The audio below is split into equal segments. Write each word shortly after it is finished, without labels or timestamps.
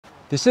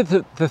This is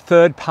the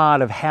third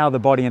part of how the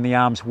body and the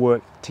arms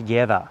work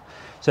together.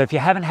 So if you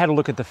haven't had a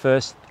look at the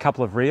first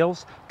couple of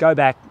reels, go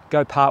back,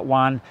 go part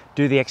 1,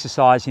 do the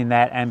exercise in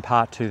that, and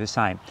part 2 the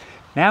same.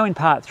 Now in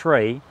part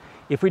 3,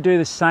 if we do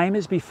the same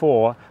as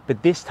before,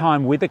 but this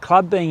time with the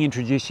club being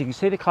introduced, you can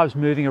see the club's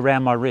moving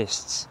around my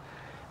wrists.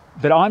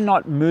 But I'm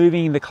not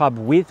moving the club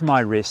with my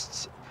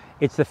wrists.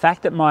 It's the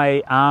fact that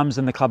my arms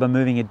and the club are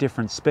moving at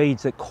different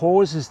speeds that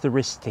causes the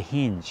wrists to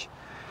hinge.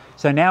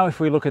 So now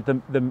if we look at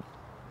the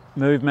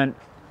movement,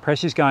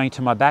 pressure's going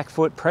to my back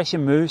foot, pressure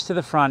moves to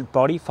the front,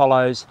 body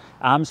follows,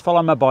 arms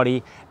follow my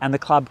body, and the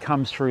club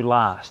comes through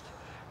last.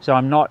 So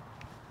I'm not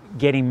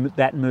getting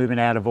that movement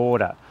out of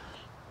order.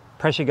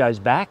 Pressure goes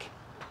back,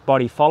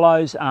 body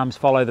follows, arms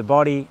follow the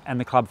body, and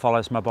the club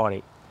follows my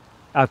body.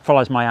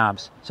 Follows my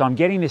arms. So I'm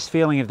getting this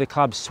feeling of the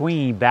club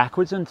swinging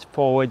backwards and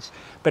forwards,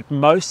 but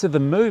most of the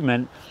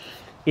movement,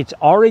 its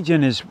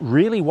origin is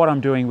really what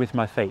I'm doing with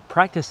my feet.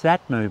 Practice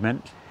that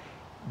movement,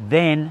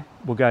 then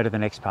we'll go to the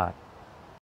next part.